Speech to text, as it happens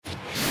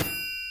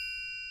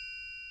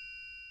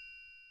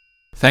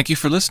Thank you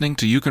for listening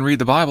to You Can Read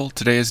the Bible.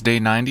 Today is day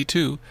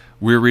 92.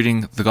 We're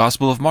reading the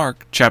Gospel of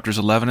Mark, chapters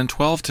 11 and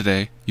 12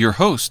 today. Your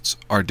hosts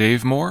are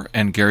Dave Moore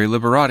and Gary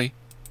Liberati.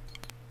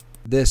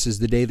 This is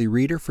the Daily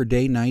Reader for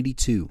day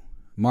 92,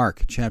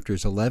 Mark,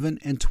 chapters 11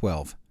 and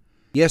 12.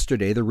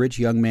 Yesterday, the rich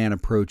young man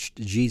approached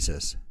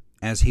Jesus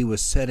as he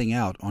was setting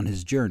out on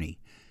his journey.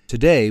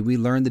 Today, we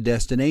learn the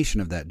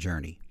destination of that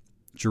journey,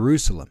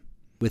 Jerusalem.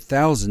 With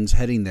thousands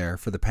heading there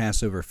for the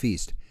Passover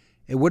feast,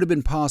 it would have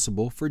been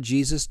possible for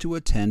Jesus to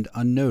attend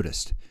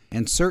unnoticed,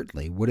 and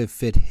certainly would have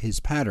fit his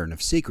pattern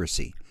of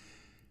secrecy.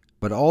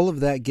 But all of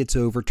that gets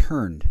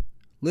overturned,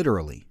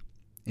 literally,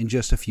 in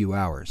just a few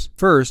hours.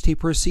 First, he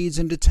proceeds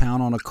into town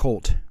on a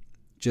colt,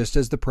 just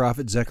as the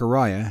prophet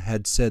Zechariah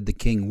had said the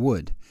king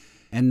would.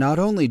 And not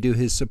only do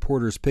his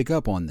supporters pick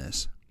up on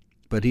this,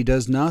 but he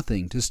does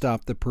nothing to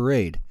stop the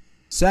parade.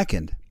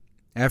 Second,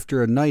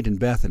 after a night in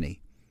Bethany,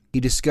 he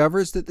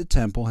discovers that the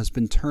temple has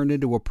been turned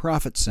into a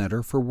profit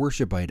center for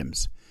worship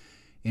items.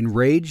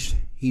 Enraged,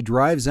 he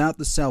drives out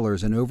the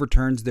sellers and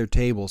overturns their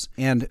tables,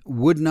 and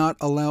would not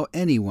allow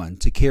anyone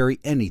to carry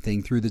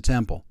anything through the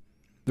temple.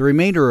 The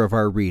remainder of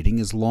our reading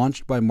is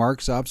launched by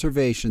Mark's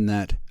observation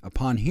that,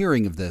 upon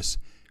hearing of this,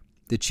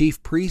 the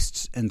chief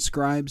priests and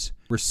scribes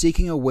were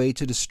seeking a way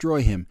to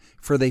destroy him,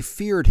 for they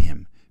feared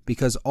him,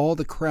 because all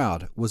the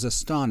crowd was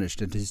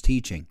astonished at his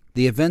teaching.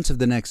 The events of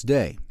the next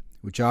day,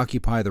 which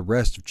occupy the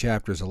rest of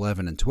chapters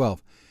 11 and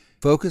 12,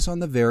 focus on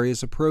the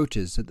various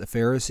approaches that the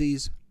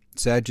Pharisees,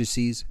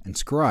 Sadducees, and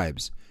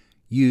scribes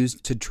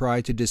used to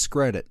try to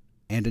discredit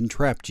and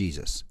entrap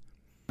Jesus.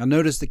 Now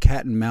notice the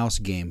cat and mouse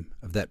game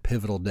of that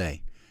pivotal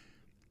day.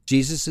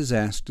 Jesus is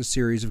asked a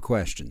series of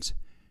questions.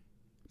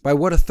 By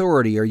what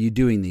authority are you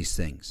doing these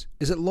things?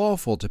 Is it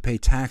lawful to pay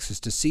taxes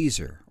to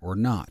Caesar or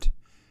not?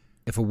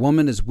 If a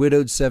woman is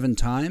widowed 7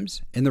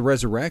 times, in the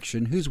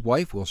resurrection, whose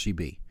wife will she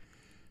be?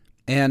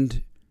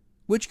 And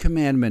which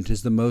commandment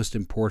is the most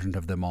important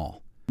of them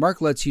all? Mark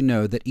lets you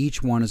know that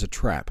each one is a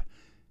trap,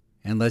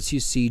 and lets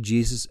you see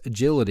Jesus'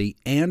 agility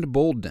and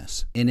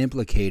boldness in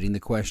implicating the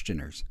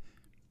questioners.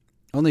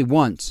 Only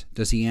once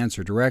does he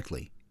answer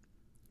directly,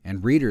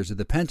 and readers of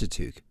the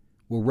Pentateuch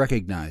will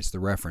recognize the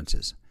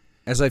references.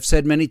 As I've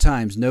said many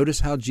times,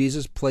 notice how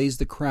Jesus plays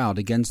the crowd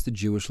against the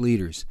Jewish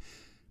leaders.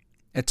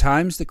 At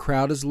times, the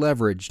crowd is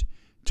leveraged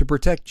to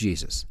protect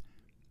Jesus,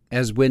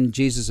 as when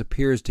Jesus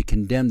appears to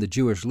condemn the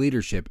Jewish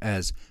leadership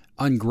as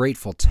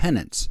ungrateful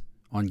tenants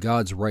on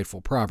God's rightful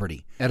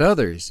property. At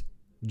others,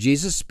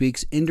 Jesus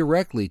speaks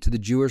indirectly to the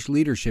Jewish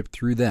leadership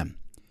through them,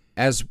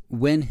 as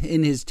when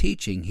in his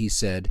teaching he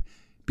said,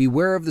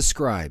 "Beware of the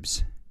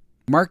scribes."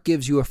 Mark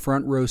gives you a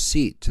front row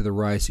seat to the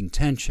rising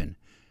tension,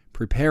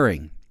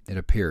 preparing, it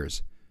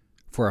appears,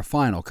 for a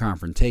final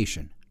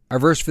confrontation. Our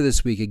verse for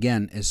this week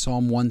again is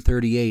Psalm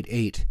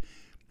 138:8.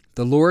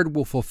 "The Lord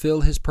will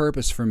fulfill his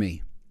purpose for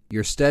me.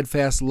 Your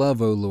steadfast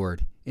love, O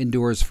Lord,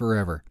 endures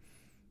forever.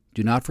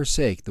 Do not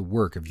forsake the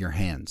work of your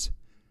hands."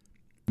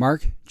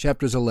 Mark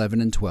chapters 11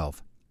 and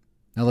 12.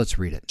 Now let's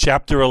read it.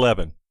 Chapter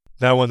 11.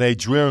 Now when they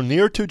drew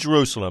near to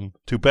Jerusalem,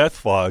 to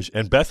Bethphage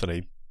and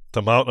Bethany,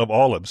 the Mount of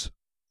Olives,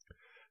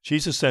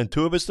 Jesus sent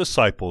 2 of his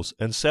disciples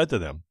and said to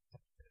them,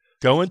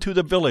 "Go into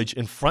the village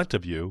in front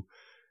of you,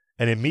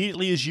 and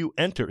immediately as you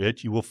enter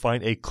it, you will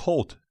find a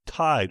colt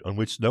tied on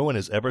which no one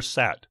has ever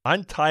sat.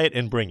 Untie it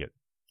and bring it.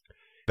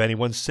 If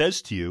anyone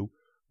says to you,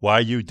 'Why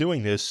are you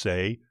doing this?'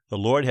 say, 'The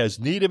Lord has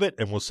need of it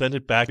and will send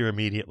it back here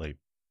immediately.'"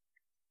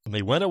 And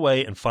they went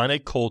away and found a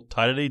colt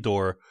tied at a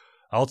door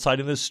outside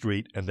in the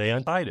street, and they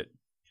untied it.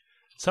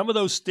 Some of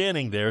those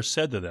standing there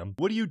said to them,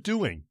 "What are you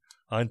doing,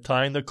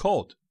 untying the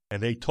colt?"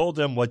 And they told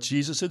them what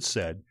Jesus had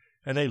said,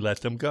 and they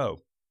let them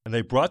go. And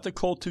they brought the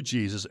colt to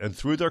Jesus and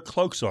threw their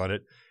cloaks on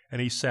it,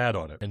 and he sat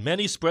on it. And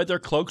many spread their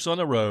cloaks on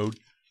the road,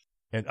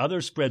 and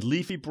others spread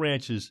leafy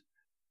branches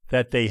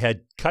that they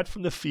had cut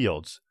from the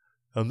fields.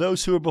 And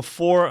those who were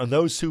before and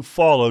those who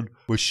followed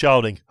were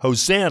shouting,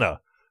 "Hosanna!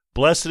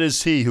 Blessed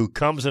is he who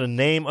comes in the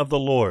name of the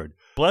Lord.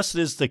 Blessed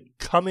is the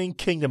coming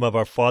kingdom of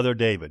our father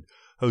David.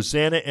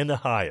 Hosanna in the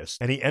highest."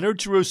 And he entered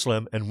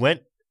Jerusalem and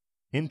went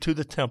into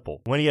the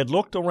temple. When he had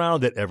looked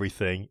around at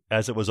everything,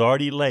 as it was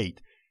already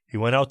late, he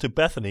went out to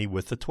Bethany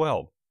with the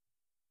 12.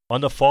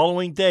 On the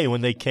following day,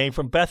 when they came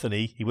from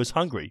Bethany, he was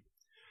hungry.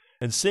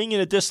 And seeing in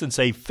a distance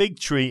a fig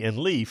tree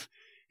in leaf,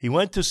 he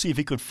went to see if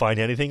he could find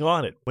anything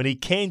on it. When he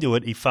came to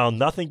it, he found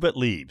nothing but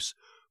leaves,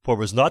 for it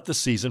was not the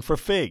season for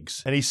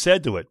figs. And he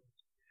said to it,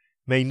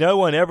 "May no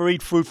one ever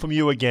eat fruit from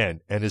you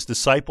again." And his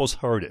disciples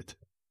heard it.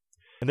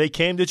 And they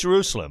came to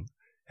Jerusalem,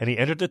 and he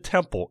entered the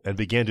temple and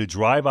began to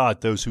drive out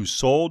those who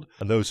sold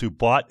and those who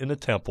bought in the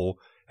temple,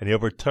 and he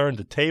overturned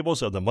the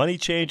tables of the money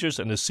changers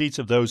and the seats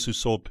of those who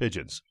sold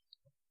pigeons.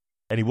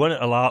 And he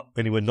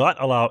would not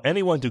allow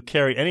anyone to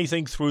carry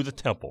anything through the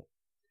temple.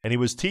 And he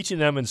was teaching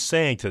them and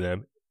saying to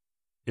them,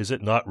 "Is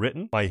it not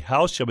written, 'My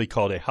house shall be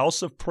called a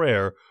house of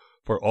prayer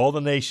for all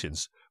the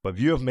nations,' but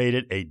you have made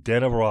it a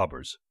den of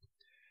robbers."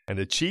 And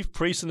the chief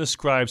priests and the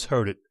scribes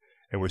heard it,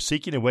 and were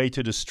seeking a way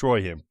to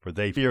destroy him, for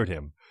they feared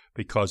him,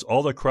 because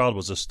all the crowd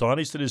was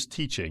astonished at his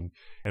teaching,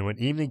 and when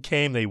evening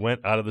came they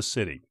went out of the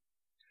city.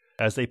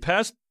 As they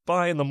passed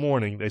by in the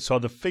morning, they saw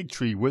the fig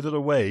tree withered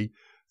away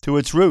to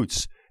its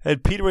roots.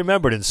 And Peter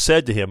remembered and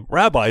said to him,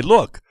 Rabbi,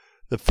 look,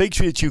 the fig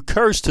tree that you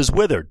cursed is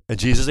withered. And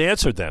Jesus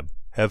answered them,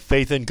 Have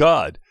faith in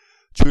God.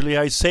 Truly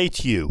I say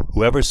to you,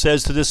 whoever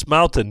says to this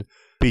mountain,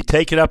 Be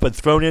taken up and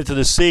thrown into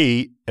the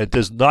sea, and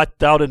does not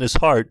doubt in his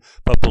heart,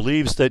 but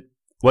believes that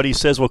what he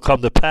says will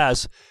come to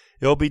pass,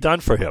 it will be done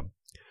for him.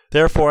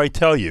 Therefore I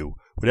tell you,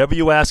 whatever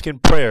you ask in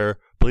prayer,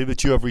 believe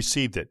that you have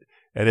received it,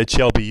 and it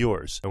shall be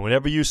yours. And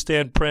whenever you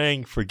stand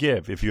praying,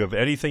 forgive, if you have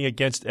anything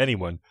against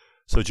anyone,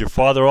 so that your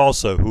Father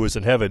also, who is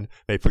in heaven,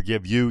 may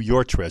forgive you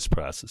your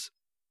trespasses.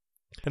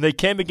 And they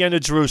came again to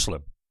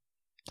Jerusalem.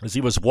 As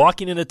he was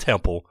walking in the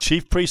temple,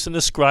 chief priests and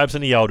the scribes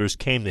and the elders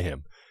came to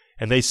him,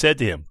 and they said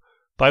to him,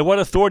 By what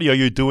authority are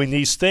you doing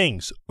these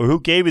things, or who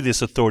gave you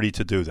this authority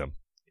to do them?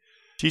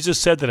 Jesus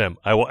said to them,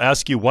 I will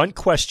ask you one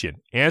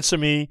question. Answer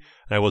me,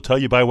 and I will tell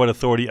you by what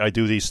authority I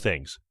do these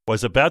things.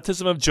 Was the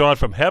baptism of John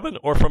from heaven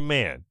or from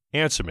man?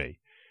 Answer me.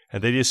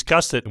 And they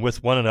discussed it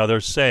with one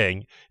another,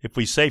 saying, If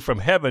we say from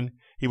heaven,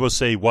 he will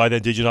say, Why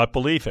then did you not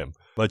believe him?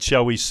 But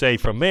shall we say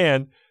from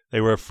man?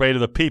 They were afraid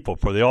of the people,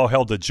 for they all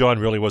held that John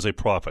really was a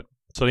prophet.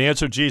 So they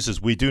answered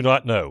Jesus, We do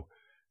not know.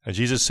 And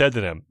Jesus said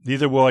to them,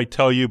 Neither will I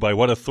tell you by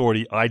what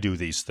authority I do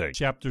these things.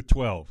 Chapter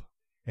 12.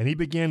 And he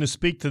began to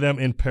speak to them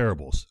in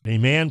parables. A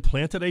man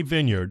planted a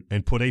vineyard,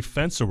 and put a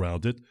fence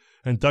around it,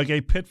 and dug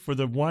a pit for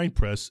the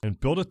winepress, and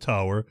built a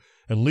tower,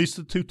 and leased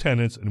it to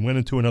tenants, and went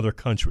into another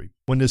country.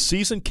 When the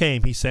season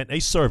came, he sent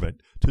a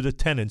servant to the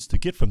tenants to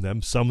get from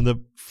them some of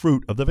the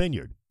fruit of the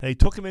vineyard. And they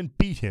took him and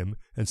beat him,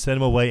 and sent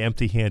him away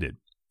empty-handed.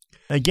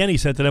 Again he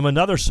sent to them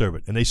another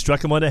servant, and they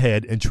struck him on the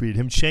head, and treated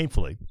him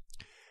shamefully.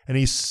 And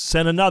he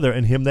sent another,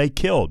 and him they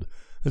killed.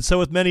 And so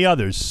with many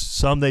others,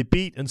 some they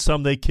beat, and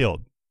some they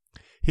killed.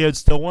 He had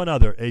still one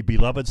other, a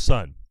beloved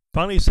son.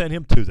 Finally he sent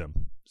him to them,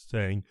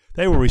 saying,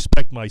 They will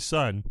respect my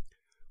son.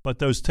 But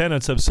those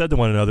tenants have said to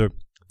one another,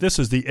 This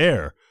is the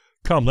heir.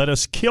 Come, let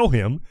us kill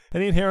him,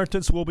 and the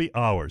inheritance will be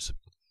ours.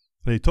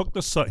 They took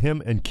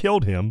him and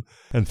killed him,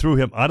 and threw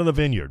him out of the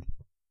vineyard.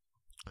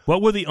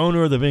 What will the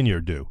owner of the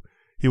vineyard do?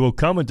 He will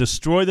come and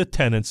destroy the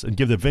tenants, and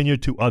give the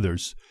vineyard to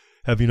others.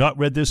 Have you not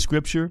read this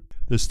scripture?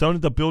 The stone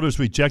that the builders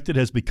rejected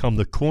has become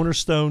the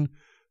cornerstone.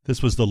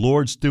 This was the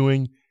Lord's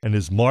doing, and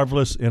is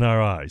marvelous in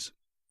our eyes.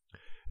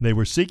 And they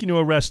were seeking to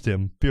arrest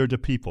him, feared the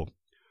people,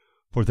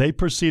 for they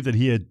perceived that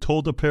he had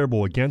told the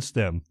parable against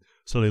them.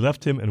 So they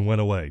left him and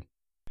went away.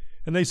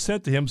 And they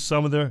sent to him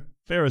some of their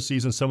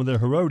Pharisees and some of their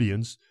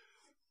Herodians,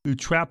 to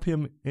trap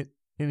him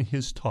in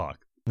his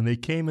talk. And they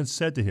came and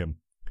said to him,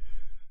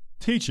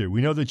 Teacher,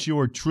 we know that you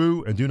are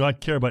true and do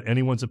not care about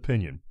anyone's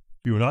opinion.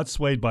 You are not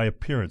swayed by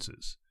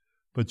appearances,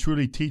 but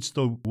truly teach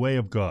the way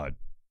of God.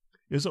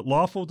 Is it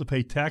lawful to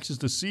pay taxes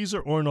to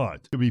Caesar or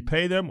not? Should we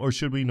pay them or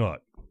should we not?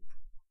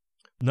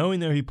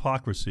 Knowing their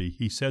hypocrisy,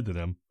 he said to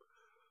them,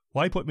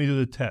 Why put me to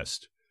the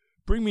test?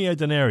 Bring me a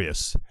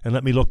denarius, and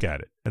let me look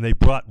at it. And they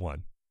brought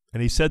one.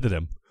 And he said to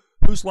them,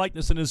 Whose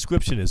likeness and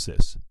inscription is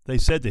this? They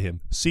said to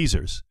him,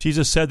 Caesar's.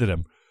 Jesus said to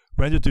them,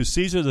 Render to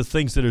Caesar the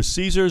things that are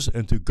Caesar's,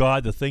 and to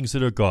God the things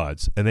that are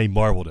God's. And they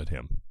marveled at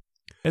him.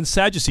 And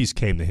Sadducees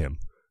came to him,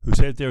 who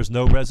said that there is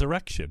no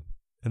resurrection.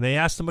 And they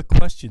asked him a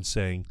question,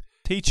 saying,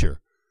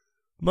 Teacher,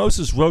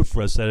 Moses wrote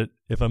for us that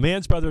if a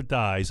man's brother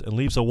dies and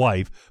leaves a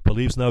wife, but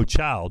leaves no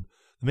child,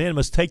 the man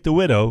must take the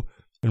widow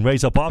and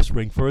raise up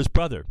offspring for his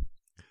brother.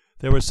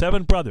 There were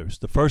 7 brothers.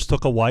 The first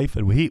took a wife,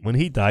 and when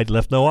he died,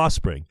 left no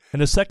offspring.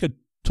 And the second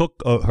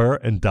took her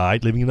and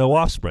died, leaving no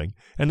offspring.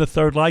 And the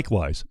third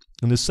likewise.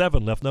 And the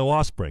 7 left no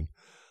offspring.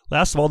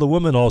 Last of all, the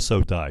woman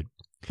also died.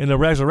 In the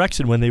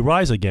resurrection, when they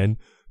rise again,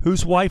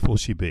 whose wife will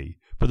she be?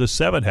 For the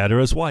 7 had her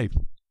as wife.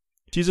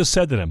 Jesus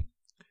said to them,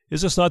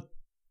 Is this not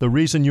the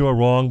reason you are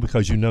wrong,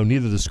 because you know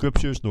neither the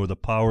Scriptures nor the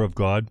power of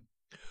God?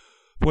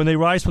 For when they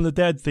rise from the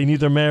dead, they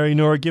neither marry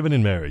nor are given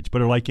in marriage,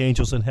 but are like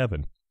angels in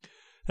heaven.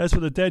 As for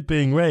the dead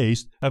being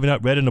raised, have you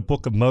not read in the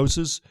book of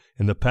Moses,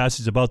 in the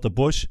passage about the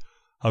bush,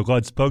 how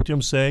God spoke to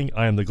him, saying,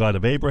 I am the God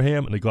of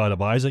Abraham, and the God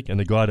of Isaac, and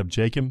the God of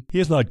Jacob? He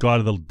is not God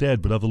of the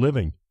dead, but of the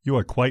living. You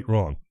are quite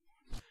wrong.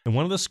 And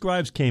one of the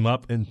scribes came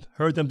up and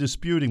heard them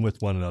disputing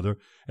with one another,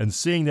 and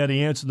seeing that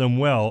he answered them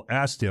well,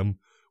 asked him,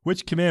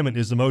 Which commandment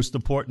is the most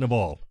important of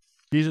all?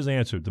 Jesus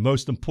answered, The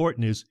most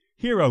important is,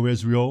 Hear, O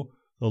Israel,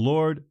 the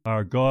Lord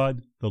our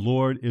God, the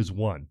Lord is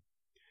one.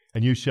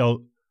 And you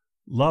shall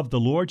love the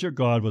Lord your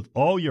God with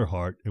all your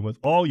heart, and with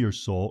all your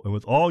soul, and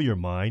with all your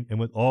mind, and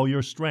with all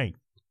your strength.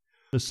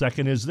 The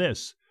second is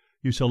this,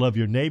 You shall love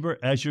your neighbor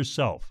as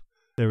yourself.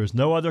 There is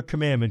no other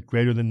commandment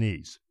greater than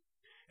these.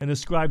 And the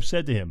scribe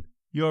said to him,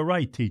 You are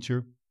right,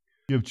 teacher.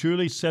 You have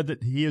truly said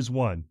that he is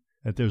one,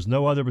 that there is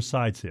no other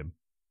besides him.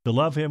 To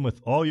love him with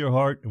all your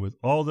heart, and with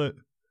all the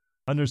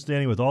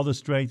understanding, with all the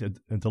strength,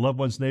 and to love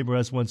one's neighbor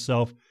as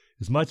oneself,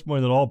 is much more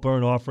than all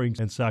burnt offerings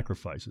and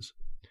sacrifices.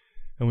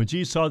 And when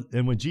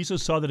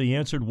Jesus saw that he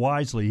answered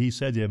wisely, he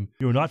said to him,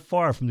 You are not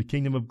far from the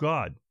kingdom of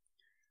God.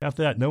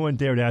 After that, no one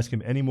dared ask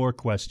him any more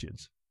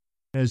questions.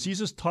 And as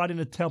Jesus taught in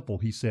the temple,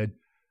 he said,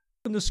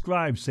 "And the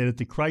scribes say that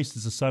the Christ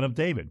is the son of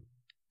David.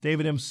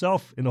 David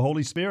himself in the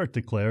Holy Spirit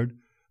declared,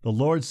 'The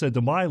Lord said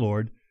to my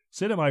Lord,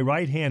 sit at my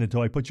right hand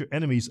until I put your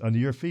enemies under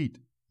your feet.'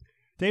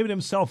 David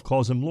himself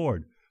calls him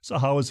Lord, so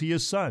how is he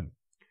his son?"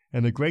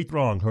 And the great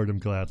throng heard him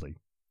gladly.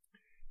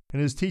 In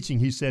his teaching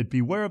he said,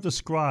 "Beware of the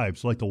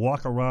scribes who like to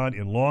walk around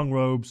in long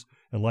robes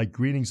and like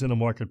greetings in the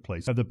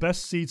marketplace, have the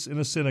best seats in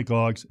the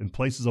synagogues and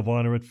places of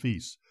honor at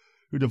feasts,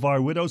 who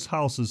devour widows'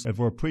 houses and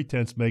for a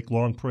pretense make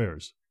long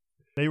prayers.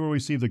 They will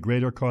receive the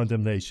greater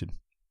condemnation."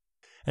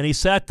 And he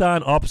sat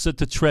down opposite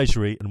the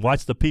treasury and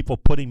watched the people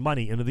putting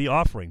money into the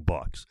offering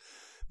box.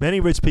 Many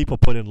rich people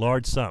put in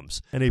large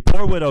sums, and a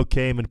poor widow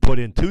came and put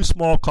in 2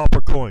 small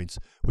copper coins,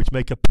 which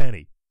make a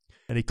penny.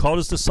 And he called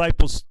his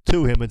disciples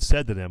to him and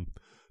said to them,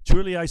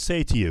 "Truly I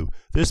say to you,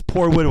 this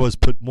poor widow has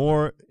put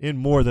more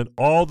than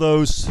all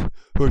those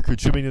who are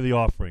contributing to the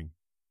offering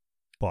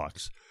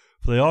box.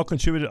 For they all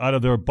contributed out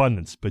of their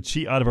abundance, but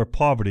she out of her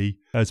poverty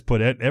has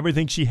put in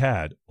everything she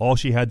had, all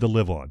she had to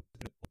live on."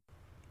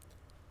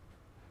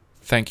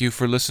 Thank you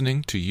for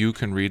listening to You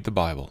Can Read the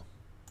Bible.